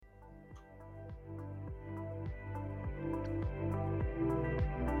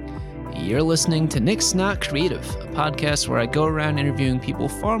you're listening to Nick's Not Creative, a podcast where I go around interviewing people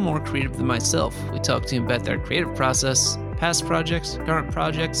far more creative than myself. We talk to them about their creative process, past projects, current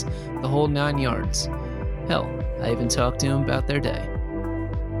projects, the whole 9 yards. Hell, I even talk to them about their day.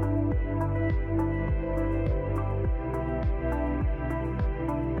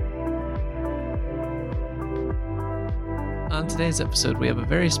 On today's episode, we have a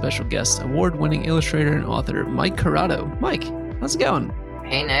very special guest, award-winning illustrator and author, Mike Corrado. Mike, how's it going?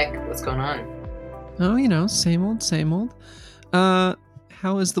 Hey, Nick. What's going on? Oh, same old, same old.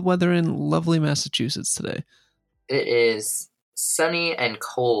 How is the weather in lovely Massachusetts today? It is sunny and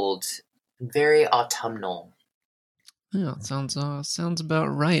cold, very autumnal. Yeah, it sounds about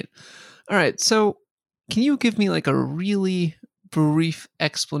right. All right, so can you give me like a really brief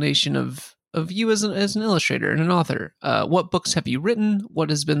explanation of you as an illustrator and an author? What books have you written? What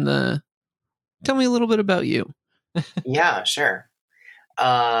has been Tell me a little bit about you. Yeah, sure.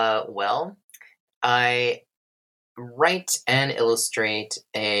 Well, I write and illustrate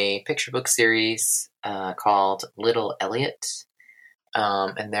a picture book series called Little Elliot.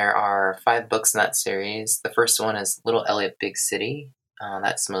 And there are 5 books in that series. The first one is Little Elliot Big City.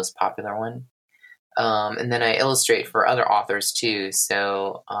 That's the most popular one. And then I illustrate for other authors too.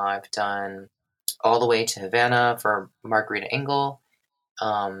 So I've done All the Way to Havana for Margarita Engel,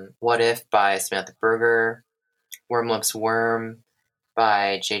 What If by Samantha Berger, Worm Loves Worm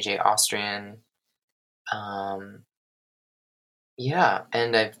by J.J. Austrian. Yeah,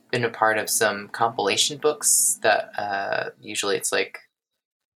 and I've been a part of some compilation books that usually it's like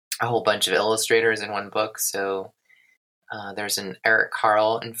a whole bunch of illustrators in one book. So there's an Eric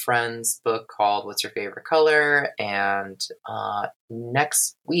Carle and Friends book called What's Your Favorite Color? And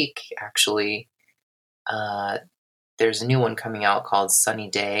next week, actually, there's a new one coming out called Sunny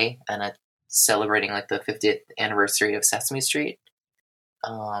Day, and it's celebrating like the 50th anniversary of Sesame Street.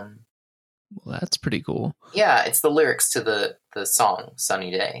 Well, that's pretty cool. Yeah, it's the lyrics to the song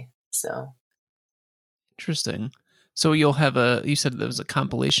Sunny Day. So interesting. So you'll have you said there was a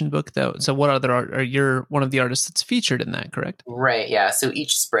compilation book though. So what other art are you one of the artists that's featured in that, correct? Right, yeah. So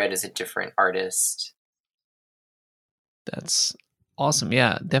each spread is a different artist. That's awesome.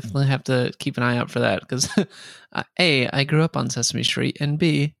 Yeah, definitely have to keep an eye out for that because A, I grew up on Sesame Street, and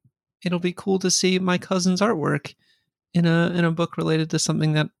B, it'll be cool to see my cousin's artwork in a book related to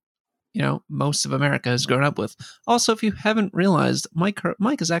something that most of America has grown up with. Also, if you haven't realized, Mike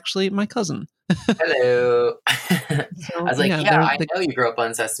is actually my cousin. Hello. So, I was like, I know you grew up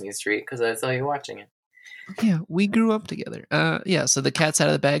on Sesame Street because I saw you watching it. Yeah, we grew up together. So the cat's out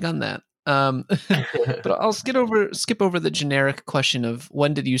of the bag on that. But I'll skip over the generic question of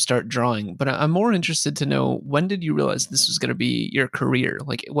when did you start drawing, but I'm more interested to know, when did you realize this was going to be your career?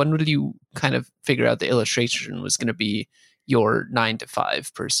 Like, when did you kind of figure out the illustration was going to be your 9 to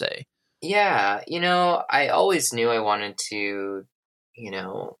 5 per se? Yeah, I always knew I wanted to,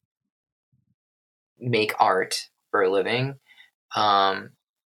 make art for a living,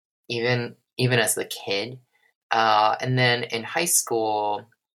 even as a kid. And then in high school,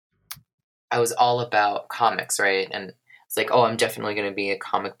 I was all about comics, right? And it's like, oh, I'm definitely going to be a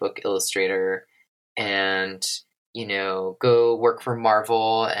comic book illustrator and, go work for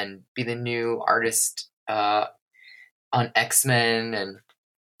Marvel and be the new artist on X-Men. And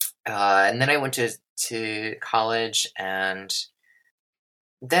then I went to college, and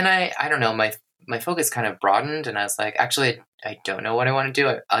then I don't know, my focus kind of broadened, and I was like, actually, I don't know what I want to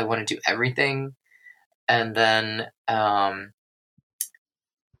do. I want to do everything. And then, so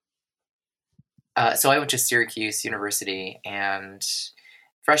I went to Syracuse University, and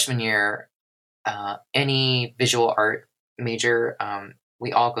freshman year, any visual art major,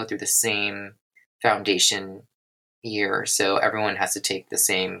 we all go through the same foundation year. So everyone has to take the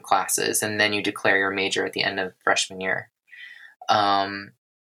same classes, and then you declare your major at the end of freshman year.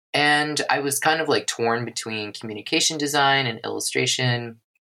 And I was kind of like torn between communication design and illustration.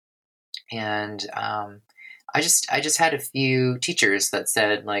 And I just had a few teachers that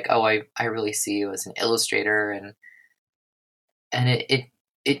said like, oh, I really see you as an illustrator, and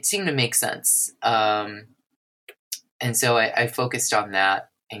it seemed to make sense. And so I focused on that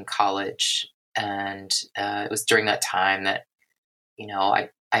in college, and it was during that time that, I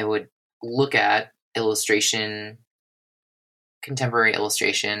would look at illustration, contemporary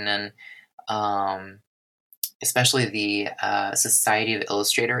illustration, and especially the Society of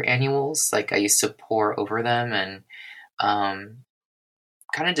Illustrator annuals. Like, I used to pore over them, and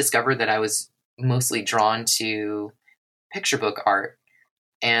kind of discovered that I was mostly drawn to picture book art.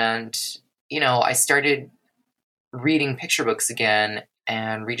 And, I started reading picture books again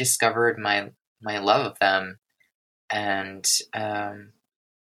and rediscovered my love of them. And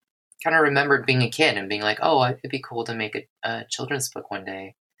kind of remembered being a kid and being like, oh, it'd be cool to make a children's book one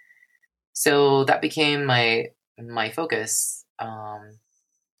day. So that became my focus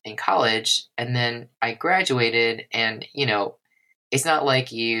in college, and then I graduated, and it's not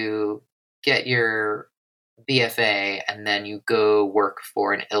like you get your BFA and then you go work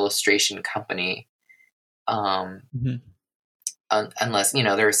for an illustration company, Mhm. unless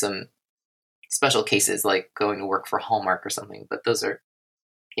there are some special cases like going to work for Hallmark or something. But those are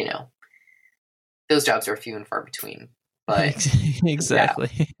you know those jobs are few and far between. But yeah,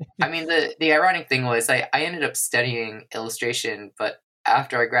 Exactly. I mean, the ironic thing was I ended up studying illustration, but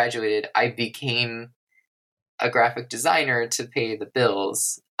after I graduated, I became a graphic designer to pay the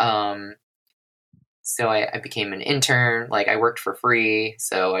bills. So I became an intern. Like, I worked for free,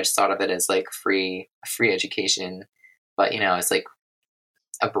 so I just thought of it as like free education. But it's like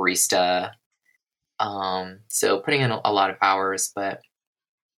a barista. So putting in a lot of hours, but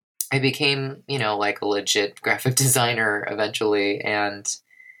I became like a legit graphic designer eventually, and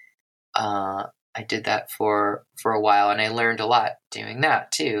I did that for a while, and I learned a lot doing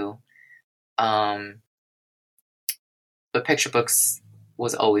that too. Um, but picture books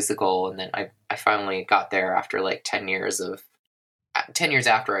was always the goal, and then I finally got there after like 10 years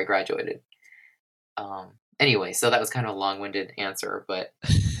after I graduated. Anyway, so that was kind of a long-winded answer, but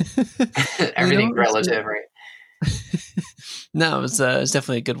Well, everything's relative, right? no, it's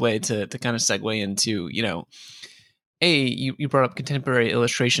definitely a good way to kind of segue into, you brought up contemporary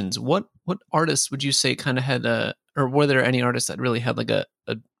illustrations. What artists would you say kind of had or were there any artists that really had like a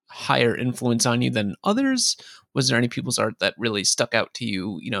higher influence on you than others? Was there any people's art that really stuck out to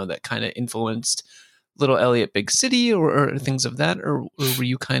you, that kind of influenced Little Elliot Big City, or things of that, or were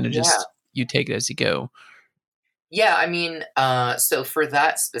you kind of Yeah. just, you take it as you go? Yeah, I mean, so for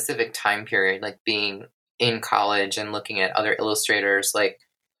that specific time period, like being in college and looking at other illustrators, like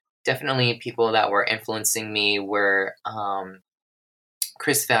definitely people that were influencing me were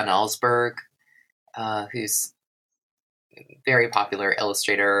Chris Van Allsburg, who's a very popular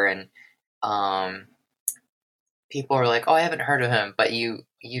illustrator, and um, people are like, "Oh, I haven't heard of him," but you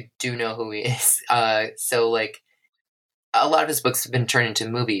do know who he is. So like a lot of his books have been turned into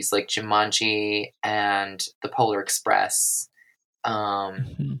movies, like Jumanji and The Polar Express. Um,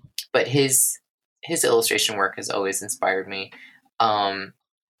 Mhm. but his illustration work has always inspired me. Um,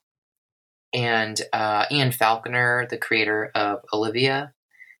 and Ian Falconer, the creator of Olivia,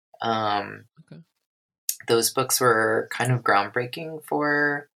 um, Okay. those books were kind of groundbreaking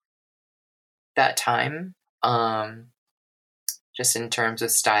for that time, just in terms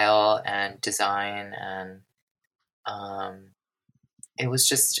of style and design, and um, it was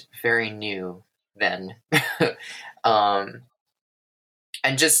just very new then. um,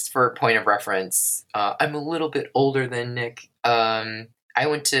 and just for point of reference, I'm a little bit older than Nick. I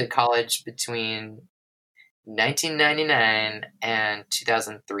went to college between 1999 and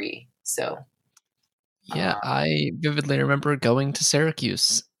 2003. So, Yeah, uh, I vividly remember going to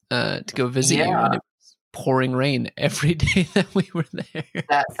Syracuse to go visit you, and yeah, it was pouring rain every day that we were there.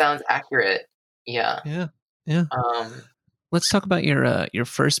 that sounds accurate. Yeah. Yeah, yeah. Um, Let's talk about your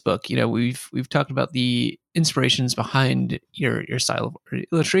first book. We've talked about the inspirations behind your style of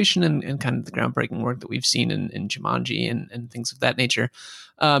illustration, and kind of the groundbreaking work that we've seen in Jumanji, and things of that nature.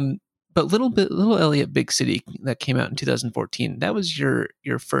 Um, but Little Elliot Big City, that came out in 2014. That was your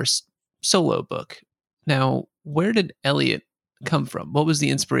first solo book. Now, where did Elliot come from? What was the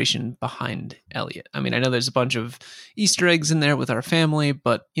inspiration behind Elliot? I mean, I know there's a bunch of Easter eggs in there with our family,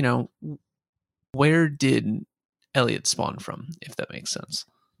 but where did Elliot spawn from, if that makes sense?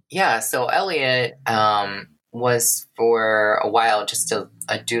 yeah, so Elliot was for a while just a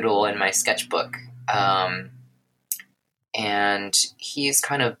doodle in my sketchbook. Um, and he's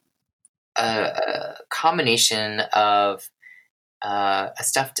kind of a combination of a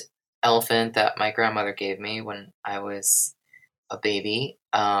stuffed elephant that my grandmother gave me when I was a baby,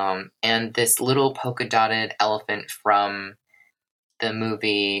 and this little polka dotted elephant from the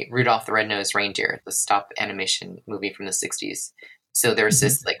movie Rudolph the Red-Nosed Reindeer, the stop animation movie from the 60s. So there's Mhm.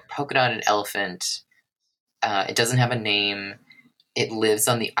 this like polka dotted elephant. It doesn't have a name. It lives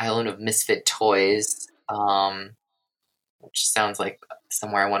on the island of Misfit Toys, which sounds like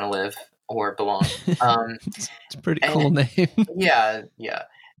somewhere I want to live or belong. It's a pretty And cool name. yeah, yeah.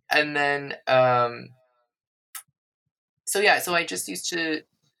 And then so I just used to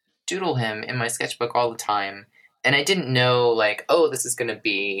doodle him in my sketchbook all the time. And I didn't know like, oh, this is gonna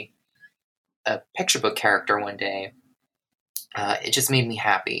be a picture book character one day. It just made me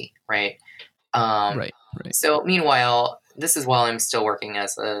happy, right? Um, Right, right. so meanwhile, this is while I'm still working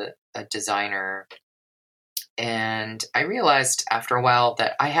as a designer. And I realized after a while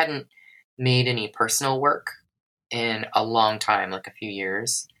that I hadn't made any personal work in a long time, like a few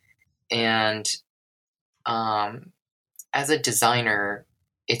years. And um, as a designer,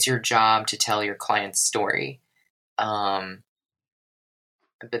 it's your job to tell your client's story. Um,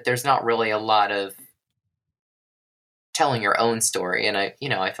 but there's not really a lot of telling your own story. And I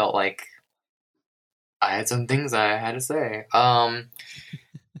felt like I had some things I had to say. And,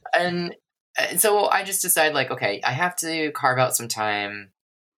 and so I just decided, like, okay, I have to carve out some time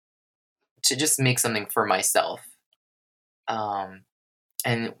to just make something for myself. Um,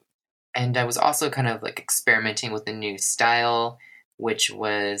 and I was also kind of like experimenting with a new style, which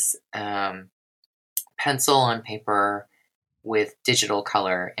was pencil on paper with digital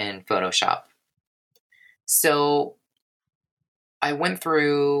color in Photoshop. So I went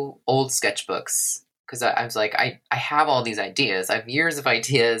through old sketchbooks because I was like, I have all these ideas. I have years of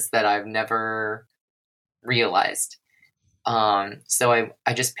ideas that I've never realized. So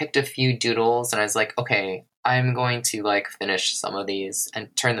I just picked a few doodles and I was like, okay, I'm going to like finish some of these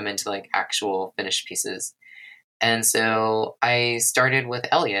and turn them into like actual finished pieces. And so I started with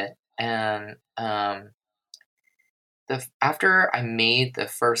Elliot, and after I made the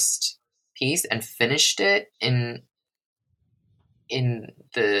first piece and finished it in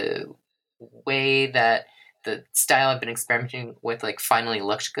the way that the style I've been experimenting with like finally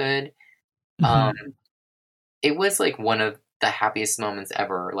looked good, um, it was like one of the happiest moments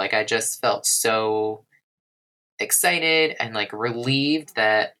ever. Like I just felt so excited and like relieved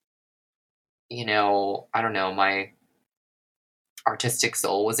that I don't know, my artistic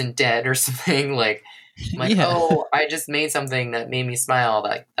soul wasn't dead or something. Like I'm like, Yeah. oh, I just made something that made me smile.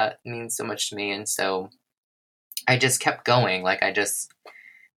 That means so much to me, and so I just kept going. Like I just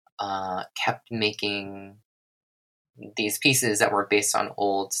kept making these pieces that were based on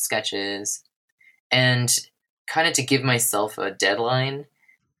old sketches, and kind of to give myself a deadline.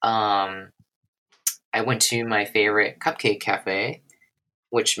 Um, I went to my favorite cupcake cafe,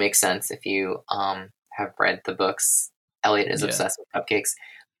 which makes sense if you have read the books. Elliot is Yeah. obsessed with cupcakes,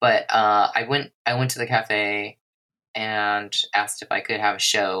 but I went to the cafe and asked if I could have a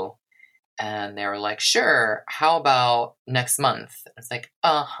show, and they were like, "Sure. How about next month?" It's like,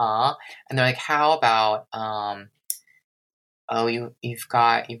 "Uh huh." And they're like, "How about oh, you've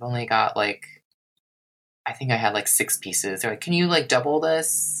only got like, I think I had like 6 pieces. They're like, can you like double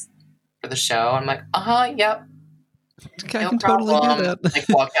this for the show?" I'm like, "Uh huh. Yep. I No can totally do problem." that. Like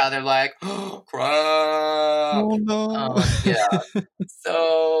walk out, they're like, "Oh, crap." Oh no. Yeah.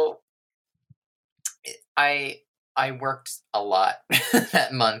 So I I worked a lot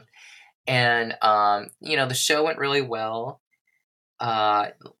that month, and the show went really well. Uh,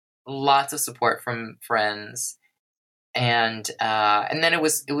 Lots of support from friends, and then it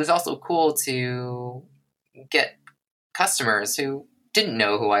was also cool to get customers who didn't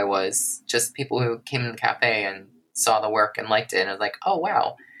know who I was, just people who came in the cafe and saw the work and liked it, and I was like, oh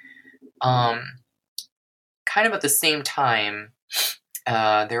wow. Um, Kind of at the same time,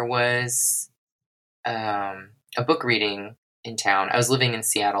 there was a book reading in town. I was living in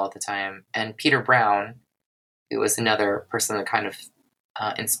Seattle at the time, and Peter Brown, who was another person that kind of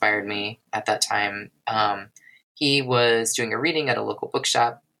inspired me at that time, he was doing a reading at a local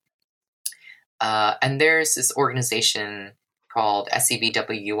bookshop. And there's this organization called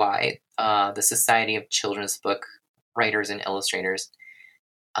SCBWI, the Society of Children's Book Writers and Illustrators.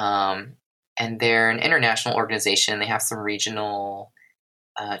 And they're an international organization. They have some regional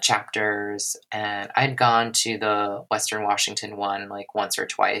chapters, and I'd gone to the Western Washington one like once or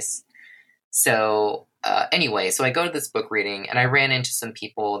twice. So anyway, so I go to this book reading, and I ran into some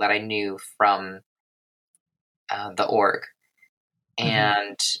people that I knew from the org,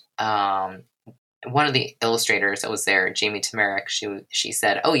 and one of the illustrators that was there, Jamie Tamarick, she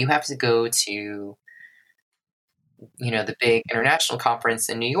said, "Oh, you have to go to the big international conference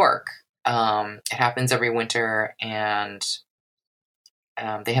in New York. It happens every winter, and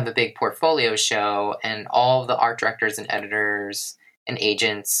they have a big portfolio show, and all of the art directors and editors and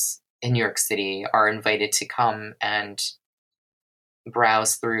agents in New York City are invited to come and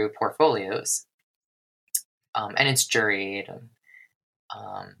browse through portfolios, and it's juried, and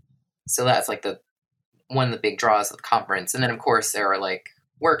so that's like the one of the big draws of the conference. And then, of course, there are like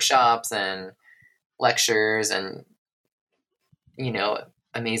workshops and lectures and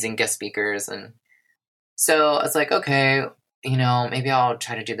amazing guest speakers. And so I was like, okay, maybe I'll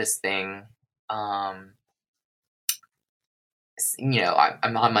try to do this thing. I'm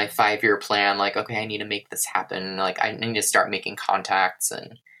on my 5-year plan. Like, okay, I need to make this happen. Like, I need to start making contacts.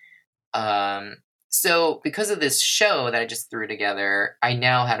 And so because of this show that I just threw together, I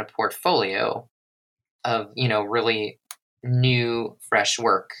now had a portfolio of really new, fresh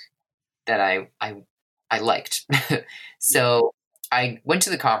work that I liked. So I went to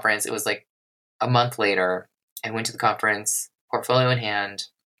the conference. It was like a month later. I went to the conference, portfolio in hand,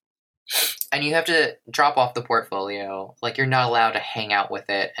 and you have to drop off the portfolio. Like, you're not allowed to hang out with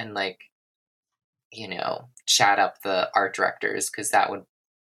it and like chat up the art directors, because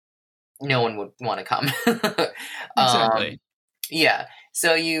no one would want to come. Exactly. Yeah.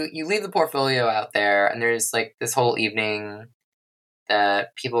 So you leave the portfolio out there, and there's like this whole evening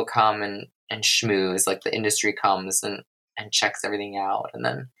that people come and schmooze. Like, the industry comes and checks everything out, and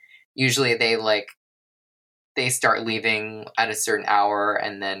then usually they start leaving at a certain hour,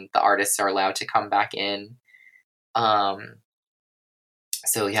 and then the artists are allowed to come back in.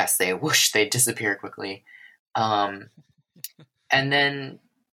 So yes, they disappear quickly. And then,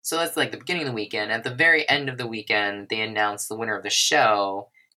 so that's like the beginning of the weekend. At the very end of the weekend, they announce the winner of the show,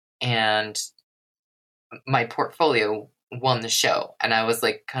 and my portfolio won the show. And I was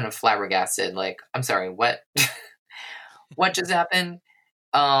like kind of flabbergasted, like, I'm sorry, what? What just happened?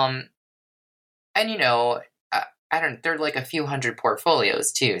 And I don't, there are like a few hundred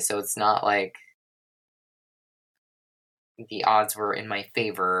portfolios too, so it's not like the odds were in my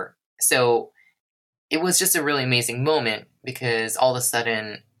favor. So it was just a really amazing moment, because all of a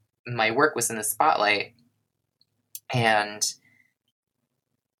sudden my work was in the spotlight, and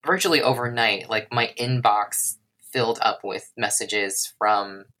virtually overnight, like, my inbox filled up with messages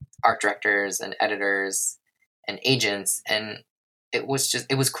from art directors and editors and agents, and it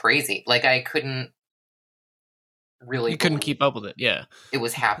was crazy. Like, I couldn't really You couldn't believe keep up with it. Yeah. it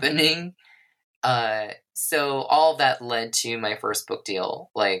was happening. So all of that led to my first book deal.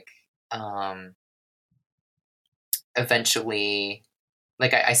 Like, eventually,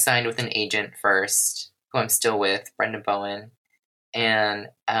 like, I signed with an agent first, who I'm still with, Brendan Bowen, and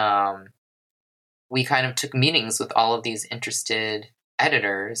we kind of took meetings with all of these interested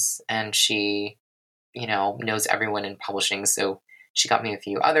editors, and she, knows everyone in publishing, so she got me a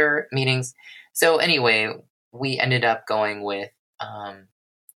few other meetings. So anyway, we ended up going with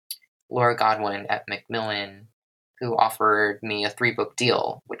Laura Godwin at Macmillan, who offered me a 3-book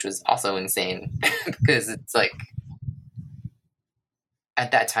deal, which was also insane because it's like,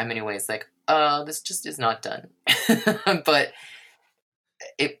 at that time anyway, it's like, this just is not done. But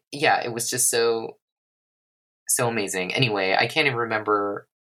it was just so amazing. Anyway, I can't even remember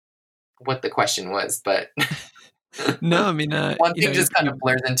what the question was, but No, I mean, one thing just kind of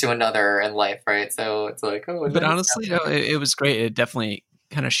blurs into another in life, right? So it's like, oh, but honestly, it was great. It definitely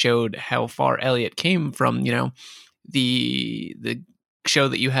kind of showed how far Elliot came from, the show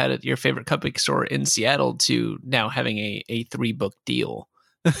that you had at your favorite cupcake store in Seattle to now having a 3-book deal.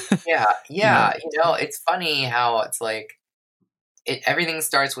 Yeah. It's funny how it's like, everything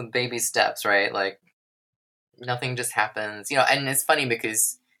starts with baby steps, right? Like, nothing just happens, and it's funny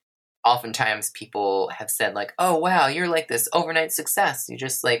because oftentimes people have said like, oh wow, you're like this overnight success. You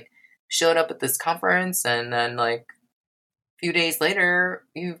just like showed up at this conference, and then like a few days later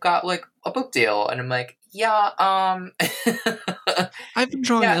you've got like a book deal. And I'm like, yeah, I've been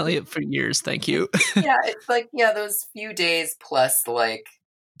drawing Elliot for years, thank you. Yeah, it's like, yeah, those few days plus like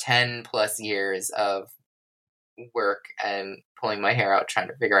 10 plus years of work and pulling my hair out trying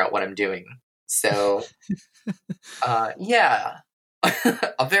to figure out what I'm doing. So yeah.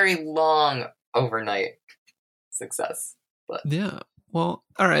 A very long overnight success. But yeah. Well,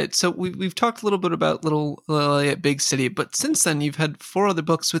 all right. So we've talked a little bit about Little Elliot Big City, but since then you've had 4 other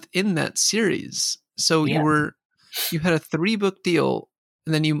books within that series. So you had a 3-book deal,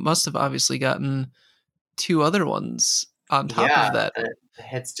 and then you must have obviously gotten 2 other ones on top of that.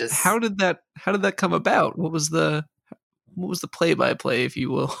 It's just, how did that come about? What was the play-by-play, if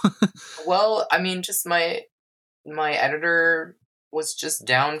you will? Well, I mean, just my editor was just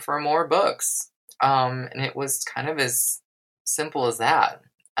down for more books. And it was kind of as simple as that.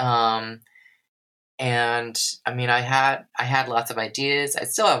 And I mean, I had lots of ideas. I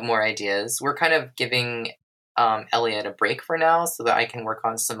still have more ideas. We're kind of giving Elliot a break for now so that I can work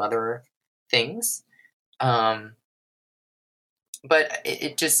on some other things. But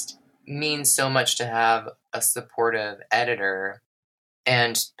it just means so much to have a supportive editor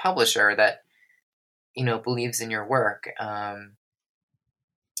and publisher that, believes in your work.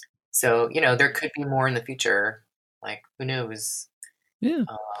 So, there could be more in the future. Like, who knows? Yeah.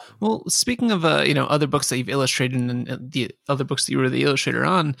 Well, speaking of, other books that you've illustrated and the other books that you were the illustrator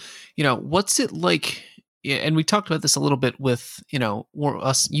on, what's it like? Yeah, and we talked about this a little bit with, you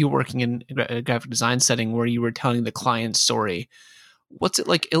working in a graphic design setting where you were telling the client's story. What's it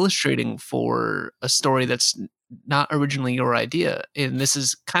like illustrating for a story that's not originally your idea. And this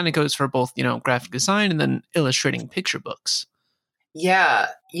is kind of goes for both, graphic design and then illustrating picture books. Yeah,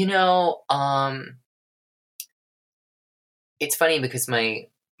 it's funny because my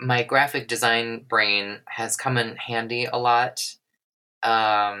graphic design brain has come in handy a lot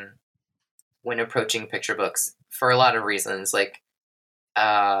when approaching picture books for a lot of reasons. Like,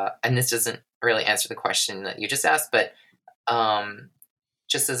 and this doesn't really answer the question that you just asked, but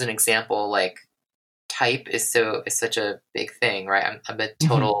just as an example, like type is such a big thing, right? I'm a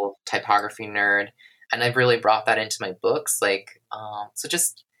total typography nerd, and I've really brought that into my books. Like, so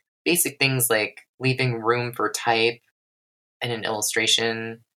just basic things like leaving room for type in an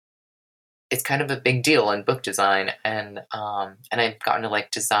illustration. It's kind of a big deal in book design, and I've gotten to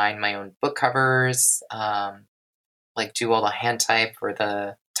like design my own book covers, like do all the hand type for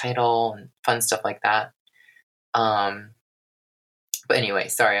the title and fun stuff like that. But anyway,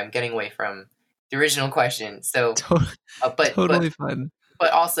 sorry, I'm getting away from the original question. So, Totally fun.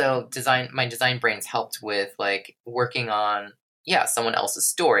 But also, my design brains helped with like working on someone else's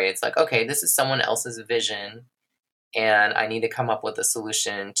story. It's like, okay, this is someone else's vision, and I need to come up with a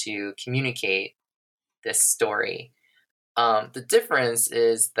solution to communicate this story. The difference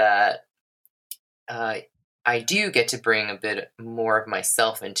is that I do get to bring a bit more of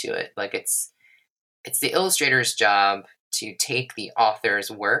myself into it. Like it's the illustrator's job to take the author's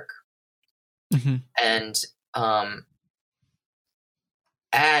work and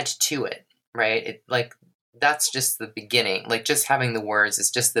add to it, right? It like that's just the beginning. Like just having the words is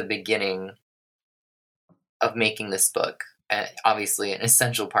just the beginning of making this book. Obviously, an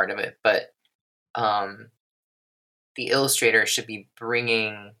essential part of it, but the illustrator should be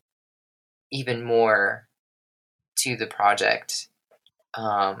bringing even more to the project,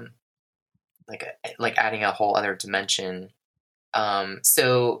 like adding a whole other dimension.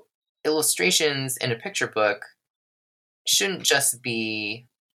 So illustrations in a picture book shouldn't just be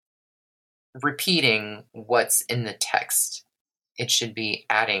repeating what's in the text. It should be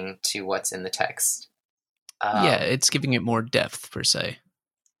adding to what's in the text. It's giving it more depth per se.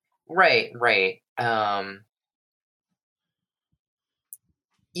 Right.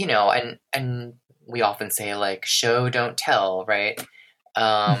 And we often say like show, don't tell, right?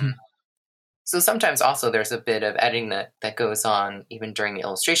 So sometimes also there's a bit of editing that goes on even during the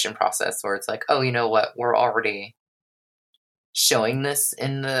illustration process where it's like, oh, you know what? We're already showing this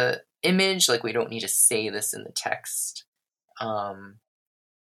in the image. Like we don't need to say this in the text.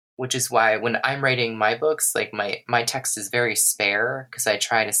 Which is why when I'm writing my books, like my text is very spare because I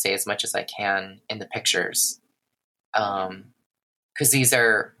try to say as much as I can in the pictures. Because these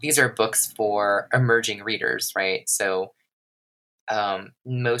are books for emerging readers, right? So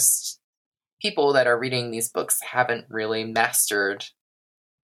most people that are reading these books haven't really mastered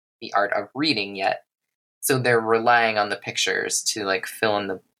the art of reading yet. So they're relying on the pictures to like fill in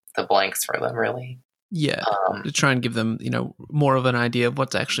the blanks for them, really. Yeah, to try and give them, more of an idea of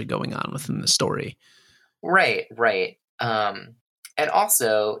what's actually going on within the story. Right. And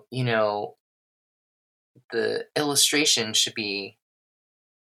also, the illustration should be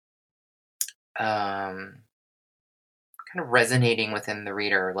kind of resonating within the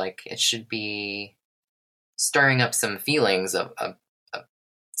reader. Like it should be stirring up some feelings of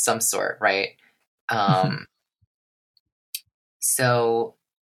some sort, right? So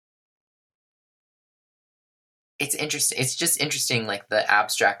it's interesting. It's just interesting, like the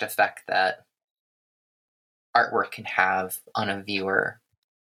abstract effect that artwork can have on a viewer.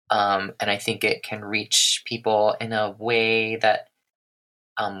 And I think it can reach people in a way that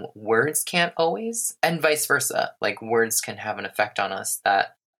words can't always, and vice versa. Like words can have an effect on us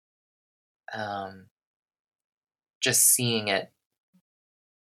that just seeing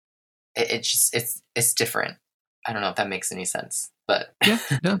it's different. I don't know if that makes any sense, but yeah,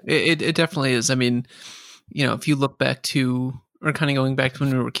 no, it definitely is. I mean, if you look back to, or kind of going back to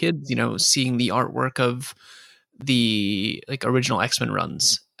when we were kids, seeing the artwork of the like original X-Men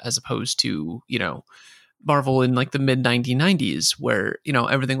runs as opposed to, Marvel in like the mid 1990s where,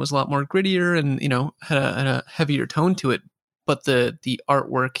 everything was a lot more grittier and, had a heavier tone to it. But the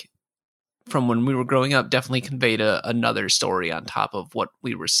artwork from when we were growing up definitely conveyed another story on top of what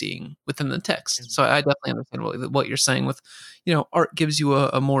we were seeing within the text. So I definitely understand what you're saying with, art gives you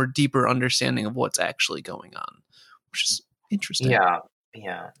a more deeper understanding of what's actually going on, which is interesting. Yeah.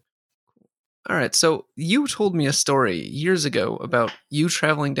 All right. So you told me a story years ago about you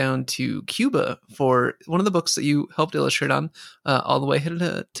traveling down to Cuba for one of the books that you helped illustrate on, all the way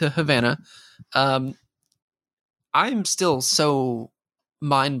headed to Havana. I'm still so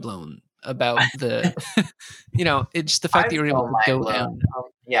mind blown about the, it's just the fact that you were able to go down.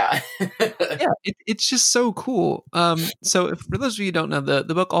 Yeah. Yeah, it's just so cool. So if, for those of you who don't know,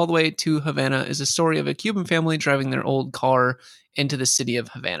 the book All the Way to Havana is a story of a Cuban family driving their old car into the city of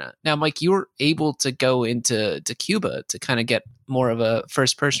Havana. Now, Mike, you were able to go to Cuba to kind of get more of a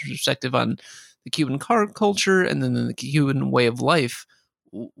first person perspective on the Cuban car culture and then the Cuban way of life.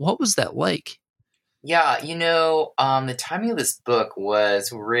 What was that like? Yeah, the timing of this book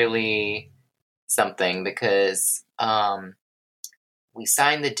was really something because we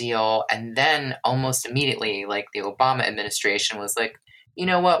signed the deal, and then almost immediately, like the Obama administration was like, you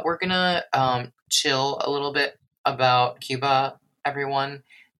know what, we're gonna chill a little bit about Cuba, everyone.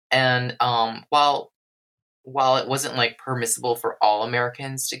 And while it wasn't like permissible for all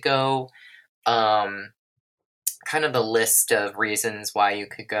Americans to go, um, kind of the list of reasons why you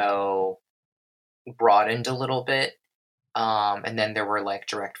could go broadened a little bit. And then there were like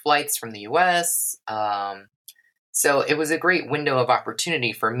direct flights from the US. So it was a great window of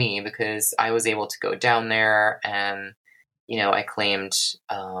opportunity for me because I was able to go down there and, I claimed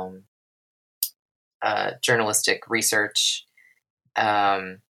journalistic research.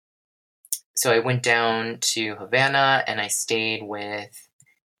 So I went down to Havana and I stayed with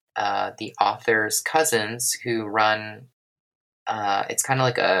the author's cousins who run, it's kind of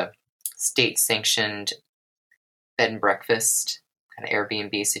like a state sanctioned bed and breakfast kind of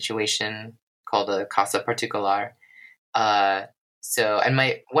Airbnb situation called a Casa Particular. And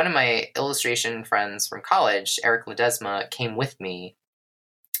one of my illustration friends from college, Eric Ledesma, came with me.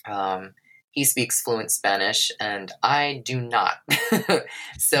 He speaks fluent Spanish, and I do not.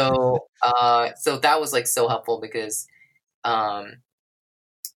 So that was like so helpful because,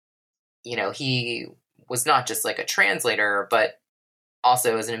 he was not just like a translator, but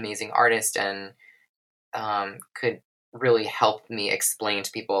also is an amazing artist and could really help me explain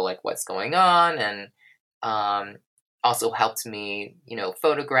to people like what's going on, and also helped me,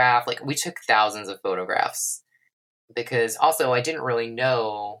 photograph. Like we took thousands of photographs because also I didn't really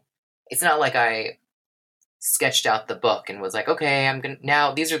know. It's not like I sketched out the book and was like, okay, I'm gonna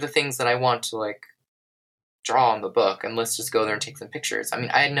now these are the things that I want to like draw on the book, and let's just go there and take some pictures. I mean,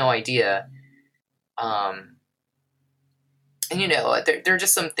 I had no idea. And there are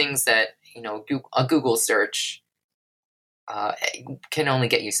just some things that a Google search can only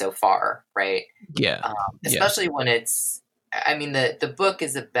get you so far, right? Yeah. Especially when I mean, the book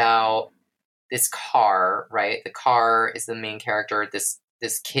is about this car, right? The car is the main character. This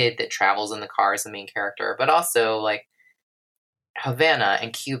kid that travels in the car is the main character, but also like Havana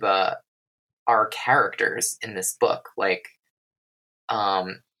and Cuba are characters in this book. Like,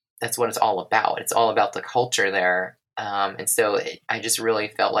 that's what it's all about. It's all about the culture there. And so I just really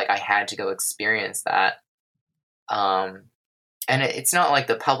felt like I had to go experience that. And it's not like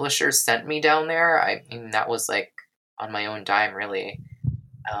the publishers sent me down there. I mean, that was like on my own dime, really.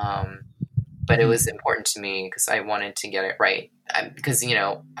 But it was important to me because I wanted to get it right. Because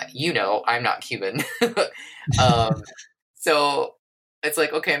I'm not Cuban, so it's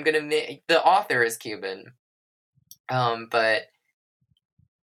like, okay, I'm gonna make the author is Cuban, but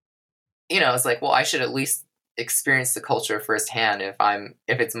it's like, well, I should at least experience the culture firsthand if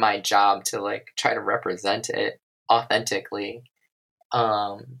it's my job to like try to represent it authentically.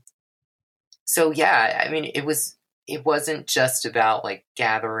 So yeah, I mean, it wasn't just about like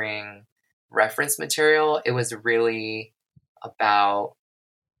gathering reference material. It was really about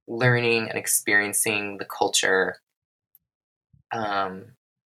learning and experiencing the culture. And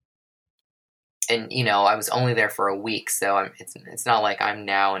I was only there for a week, so it's not like I'm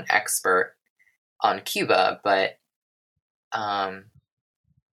now an expert on Cuba, but I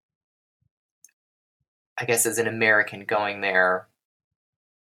guess as an American going there,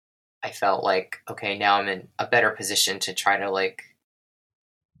 I felt like, okay, now I'm in a better position to try to like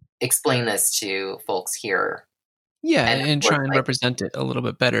explain this to folks here. Yeah, and try and represent it a little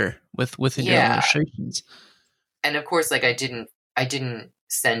bit better within your illustrations. And of course, like I didn't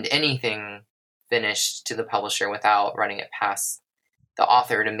send anything finished to the publisher without running it past the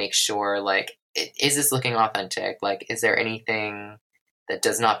author to make sure, like, is this looking authentic? Like, is there anything that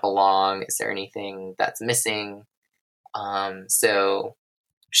does not belong? Is there anything that's missing? So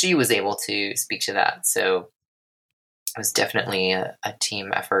she was able to speak to that. So it was definitely a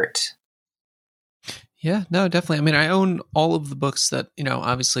team effort. Yeah, no, definitely. I mean, I own all of the books that,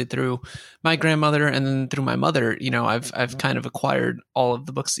 obviously through my grandmother and then through my mother, I've kind of acquired all of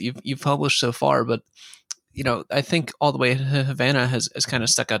the books that you've published so far. But I think All the Way to Havana has kind of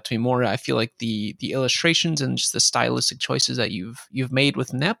stuck out to me more. I feel like the illustrations and just the stylistic choices that you've made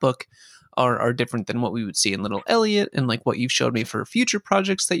within that book are different than what we would see in Little Elliot, and like what you've showed me for future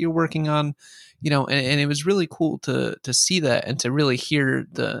projects that you're working on. And it was really cool to see that and to really hear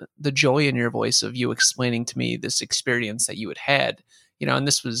the joy in your voice of you explaining to me this experience that you had. And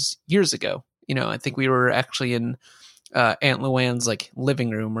this was years ago. I think we were actually in Aunt Luann's like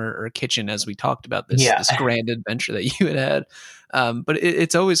living room or kitchen as we talked about this grand adventure that you had. But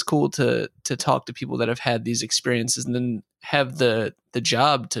it's always cool to talk to people that have had these experiences and then have the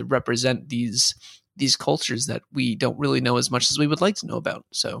job to represent these cultures that we don't really know as much as we would like to know about.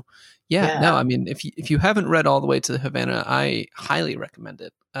 So no, I mean, if you haven't read All the Way to Havana, I highly recommend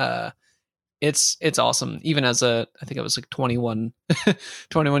it. It's awesome. Even as I think I was like 21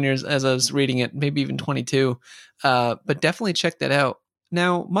 years as I was reading it, maybe even 22. But definitely check that out.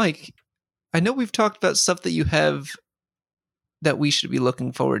 Now, Mike, I know we've talked about stuff that you have that we should be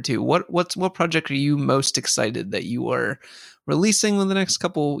looking forward to. What project are you most excited that you are releasing in the next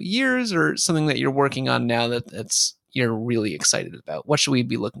couple years, or something that you're working on now that's you're really excited about? What should we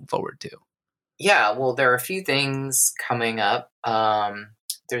be looking forward to? Yeah, well, there are a few things coming up.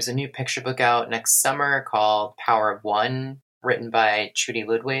 There's a new picture book out next summer called Power of One, written by Trudy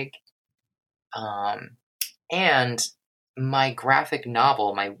Ludwig. And my graphic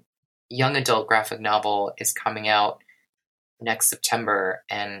novel, my young adult graphic novel, is coming out next September.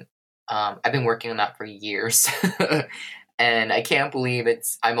 And I've been working on that for years. And I can't believe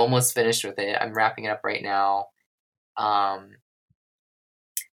I'm almost finished with it. I'm wrapping it up right now.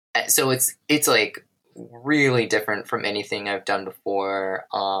 So it's like really different from anything I've done before,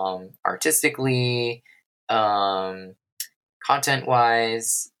 artistically, content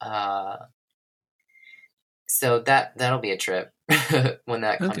wise. So that'll be a trip when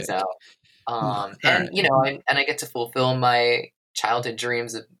that comes out. And I get to fulfill my childhood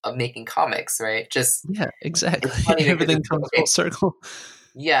dreams of making comics, right? Exactly. Everything comes full circle.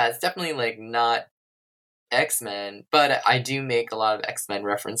 Yeah, it's definitely like not X-Men, but I do make a lot of X-Men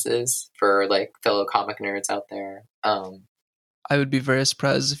references for like fellow comic nerds out there. I would be very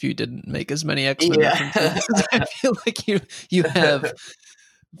surprised if you didn't make as many X-Men references. I feel like you have.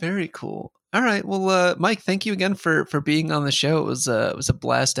 Very cool. All right. Well, Mike, thank you again for being on the show. It was a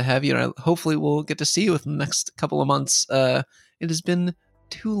blast to have you, and hopefully we'll get to see you within the next couple of months. It has been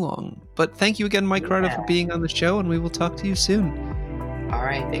too long, but thank you again, Mike Corrado, for being on the show, and we will talk to you soon. All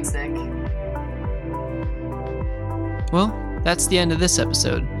right. Thanks, Nick. Well, that's the end of this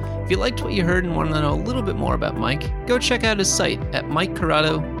episode. If you liked what you heard and want to know a little bit more about Mike, go check out his site at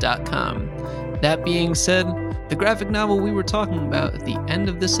mikecorrado.com. That being said, the graphic novel we were talking about at the end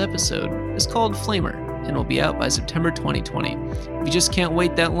of this episode is called Flamer and will be out by September 2020. If you just can't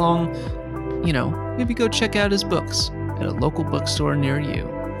wait that long, maybe go check out his books at a local bookstore near you.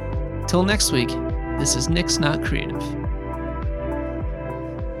 Till next week, this is Nick's Not Creative.